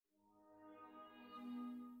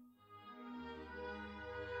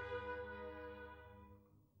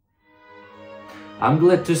I'm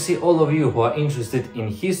glad to see all of you who are interested in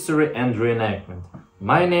history and reenactment.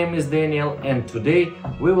 My name is Daniel and today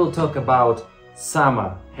we will talk about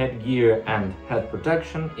summer headgear and head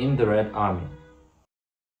protection in the Red Army.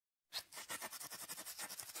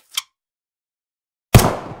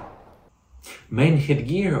 Main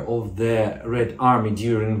headgear of the Red Army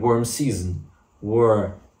during warm season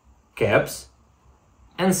were caps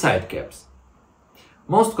and side caps.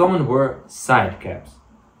 Most common were side caps.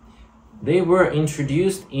 They were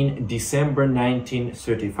introduced in December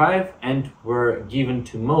 1935 and were given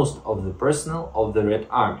to most of the personnel of the Red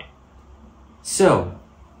Army. So,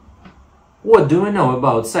 what do we know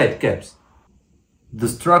about side caps? The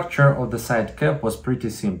structure of the side cap was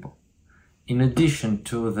pretty simple. In addition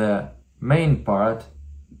to the main part,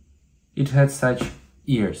 it had such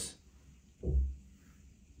ears.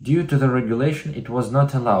 Due to the regulation, it was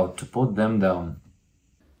not allowed to put them down.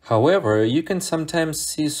 However, you can sometimes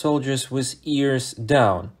see soldiers with ears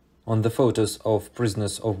down on the photos of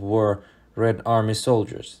prisoners of war Red Army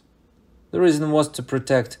soldiers. The reason was to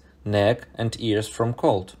protect neck and ears from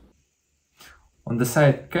cold. On the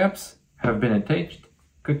side caps have been attached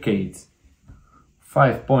cockades,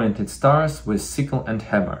 5-pointed stars with sickle and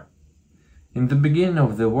hammer. In the beginning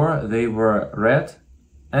of the war they were red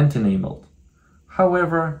and enameled.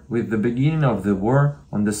 However, with the beginning of the war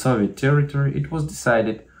on the Soviet territory, it was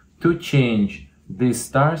decided to change these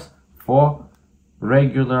stars for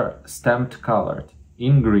regular stamped colored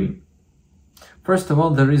in green. First of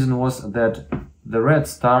all, the reason was that the red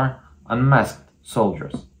star unmasked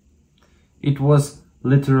soldiers. It was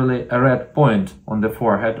literally a red point on the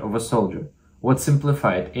forehead of a soldier, what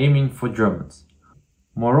simplified aiming for Germans.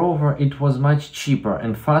 Moreover, it was much cheaper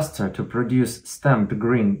and faster to produce stamped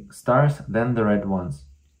green stars than the red ones.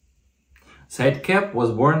 Side cap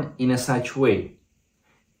was worn in such way.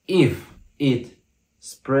 If it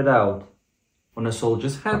spread out on a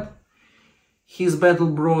soldier's head, his battle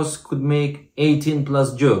bros could make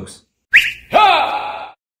 18+ jokes.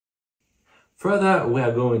 Further, we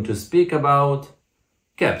are going to speak about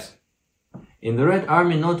caps. In the Red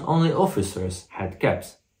Army, not only officers had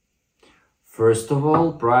caps. First of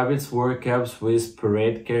all, privates wore caps with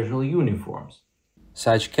parade casual uniforms.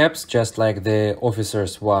 Such caps, just like the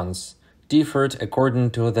officers' ones, differed according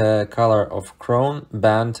to the color of crown,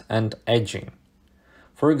 band and edging.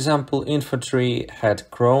 For example, infantry had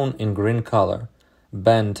crown in green color,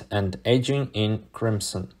 band and edging in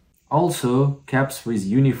crimson. Also, caps with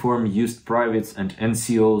uniform used privates and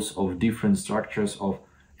NCOs of different structures of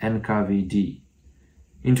NKVD.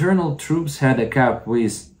 Internal troops had a cap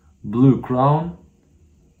with blue crown,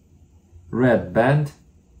 red band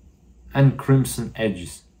and crimson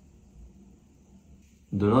edges.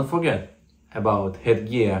 Do not forget about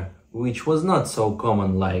headgear, which was not so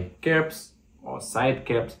common like caps or side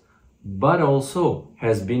caps, but also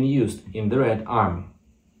has been used in the Red Army.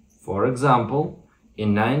 For example,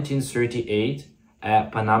 in 1938, a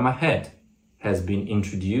Panama hat has been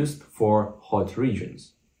introduced for hot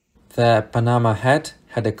regions. The Panama hat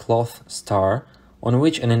had a cloth star on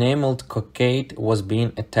which an enameled cockade was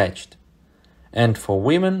being attached. And for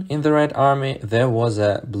women in the Red Army there was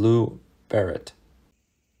a blue beret.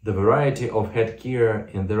 The variety of headgear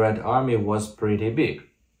in the Red Army was pretty big.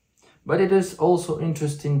 But it is also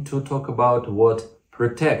interesting to talk about what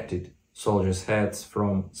protected soldiers' heads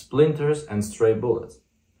from splinters and stray bullets.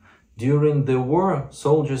 During the war,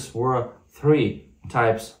 soldiers wore 3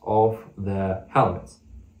 types of the helmets: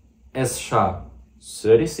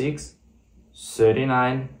 SH-36,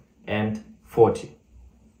 39 and 40.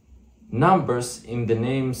 Numbers in the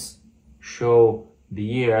names show the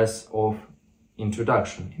years of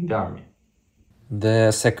introduction in the army.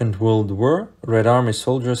 The Second World War, Red Army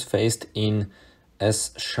soldiers faced in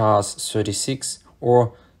SH-36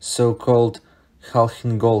 or so-called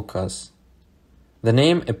Khalkhin-Golkas. The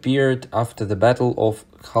name appeared after the Battle of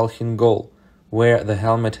Khalkhin-Gol, where the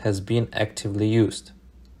helmet has been actively used.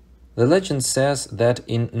 The legend says that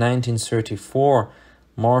in 1934,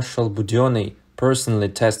 Marshal Budyonny personally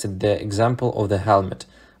tested the example of the helmet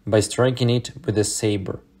by striking it with a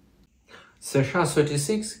saber.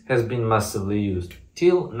 SH-36 has been massively used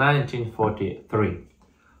till 1943.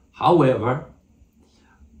 However,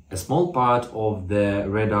 a small part of the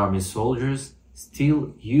Red Army soldiers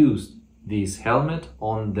still used this helmet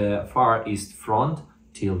on the Far East Front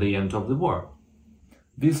till the end of the war.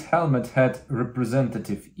 This helmet had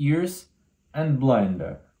representative ears and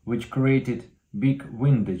blinder, which created big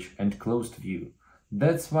windage and closed view.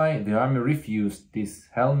 That's why the army refused this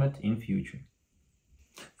helmet in future.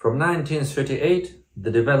 From 1938,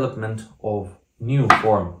 the development of new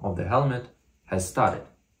form of the helmet has started.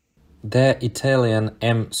 The Italian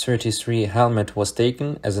M33 helmet was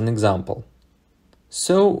taken as an example.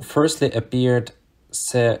 So firstly appeared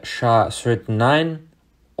SH39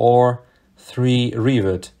 or 3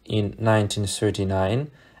 rivet in 1939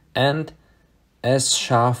 and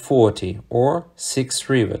SH40 or 6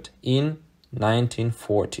 rivet in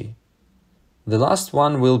 1940. The last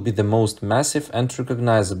one will be the most massive and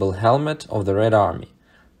recognizable helmet of the Red Army.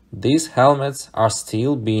 These helmets are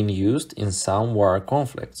still being used in some war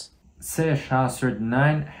conflicts.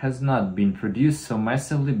 SH39 has not been produced so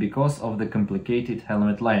massively because of the complicated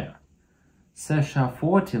helmet liner.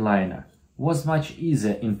 SH40 liner was much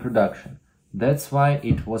easier in production, that's why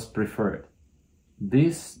it was preferred.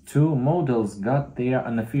 These two models got their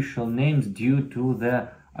unofficial names due to the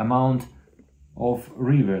amount of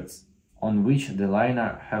rivets on which the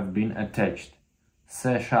liner have been attached.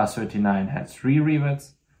 SH39 had 3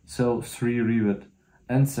 rivets, so 3 rivet,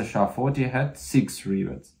 and SH40 had 6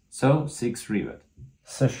 rivets, so 6 rivet.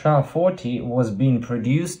 SH40 was being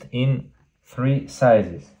produced in 3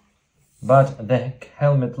 sizes, but the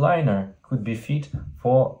helmet liner could be fit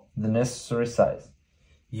for the necessary size.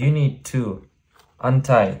 You need to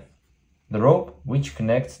untie the rope which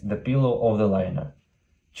connects the pillow of the liner.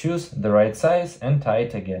 Choose the right size and tie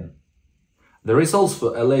it again. There is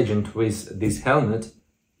also a legend with this helmet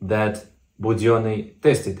that Budyonny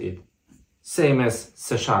tested it, same as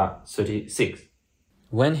SH36.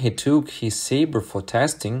 When he took his saber for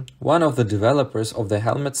testing, one of the developers of the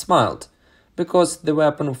helmet smiled, because the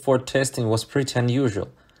weapon for testing was pretty unusual.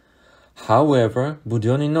 However,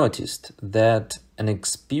 Budyonny noticed that an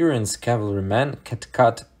experienced cavalryman could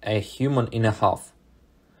cut a human in half.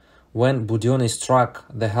 When Budyonny struck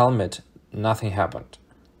the helmet, nothing happened.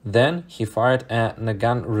 Then he fired a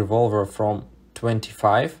Nagant revolver from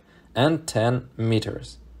 25 and 10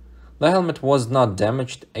 meters. The helmet was not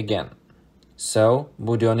damaged again, so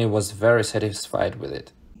Budyonny was very satisfied with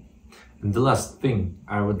it. And the last thing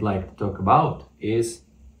I would like to talk about is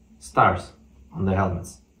stars on the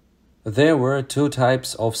helmets. There were 2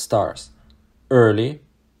 types of stars: early,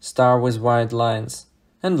 star with wide lines,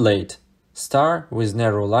 and late, star with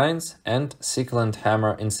narrow lines and sickle and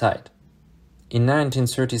hammer inside. In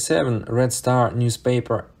 1937, Red Star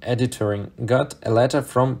newspaper editor got a letter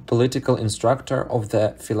from political instructor of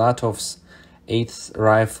the Filatov's 8th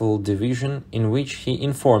Rifle Division in which he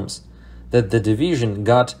informs that the division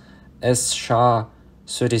got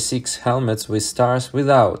SH-36 helmets with stars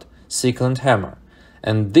without sickle and hammer,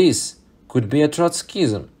 and this could be a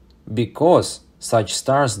Trotskyism, because such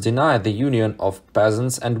stars deny the union of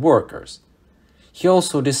peasants and workers. He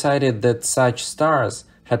also decided that such stars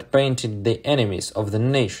had painted the enemies of the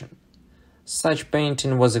nation. Such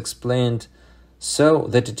painting was explained so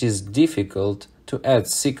that it is difficult to add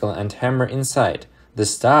sickle and hammer inside the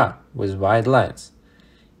star with wide lines.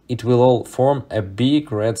 It will all form a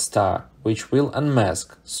big red star, which will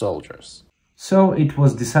unmask soldiers. So it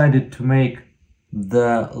was decided to make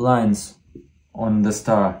the lines on the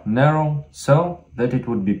star narrow, so that it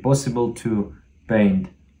would be possible to paint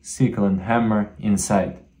sickle and hammer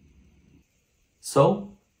inside.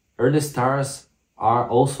 So early stars are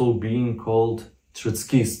also being called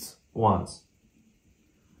Trotskyist ones.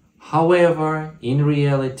 However, in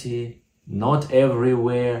reality, not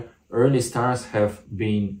everywhere early stars have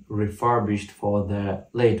been refurbished for the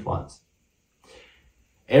late ones.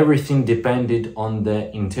 Everything depended on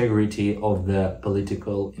the integrity of the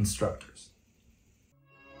political instructors.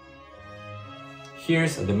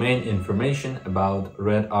 Here's the main information about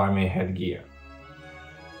Red Army headgear.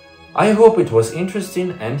 I hope it was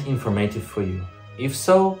interesting and informative for you. If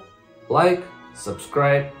so, like,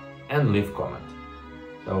 subscribe and leave comment.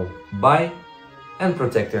 So, bye and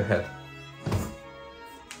protect your head.